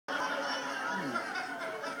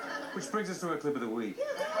Which brings us to our clip of the week.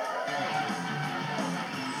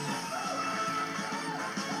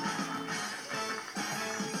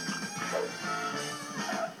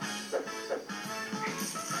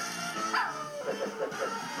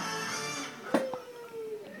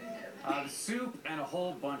 The Soup and a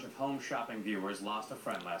whole bunch of home shopping viewers lost a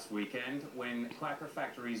friend last weekend when Quacker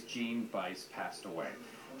Factory's Jeanne Bice passed away.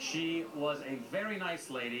 She was a very nice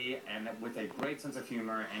lady and with a great sense of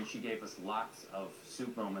humor, and she gave us lots of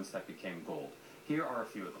Soup moments that became gold. Here are a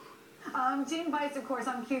few of them. Jeanne Bice, of course,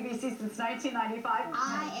 on QVC since 1995.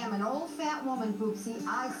 I am an old fat woman, Boopsie.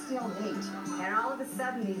 I still hate. And all of a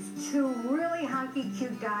sudden, these two really hunky,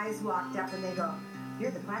 cute guys walked up and they go, "You're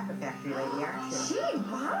the Quacker Factory lady, aren't you?" Jeanne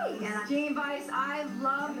Bice. And Jeanne Bice, I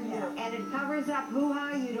love you. And it covers up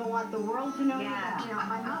hoo-ha. You don't want the world to know. Yeah. You know,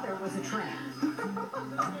 my mother was a tramp.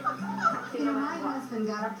 You know, my husband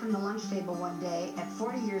got up from the lunch table one day at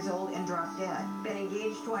 40 years old and dropped dead. Been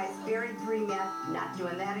engaged twice, buried 3 men, not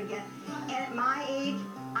doing that again. And at my age,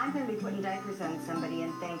 I'm going to be putting diapers on somebody,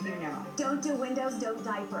 and thank you, no. Don't do windows, don't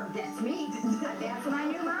diaper. That's me. That's my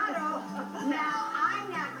new motto. Now, I'm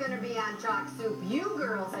not going to be on Talk Soup. You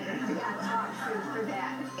girls are going to be on Talk Soup for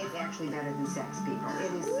that. It's actually better than sex, people.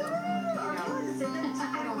 It is so, I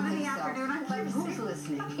don't in think the so. afternoon, I'm But like, who's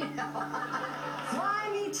listening? fly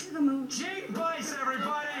me to the moon. Jeanne Bice,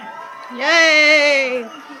 everybody! Yay!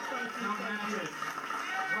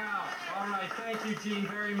 Wow. All right. Thank you, Jeanne,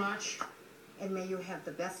 very much. And may you have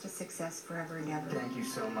the best of success forever and ever. Thank you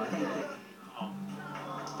so much. Thank you.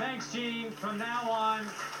 Thanks, Jeanne. From now on,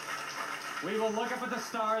 we will look up at the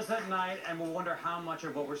stars at night and we'll wonder how much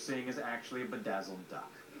of what we're seeing is actually a bedazzled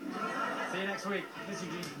duck. See you next week. Miss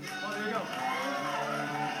you, Jeanne. Oh, there you go.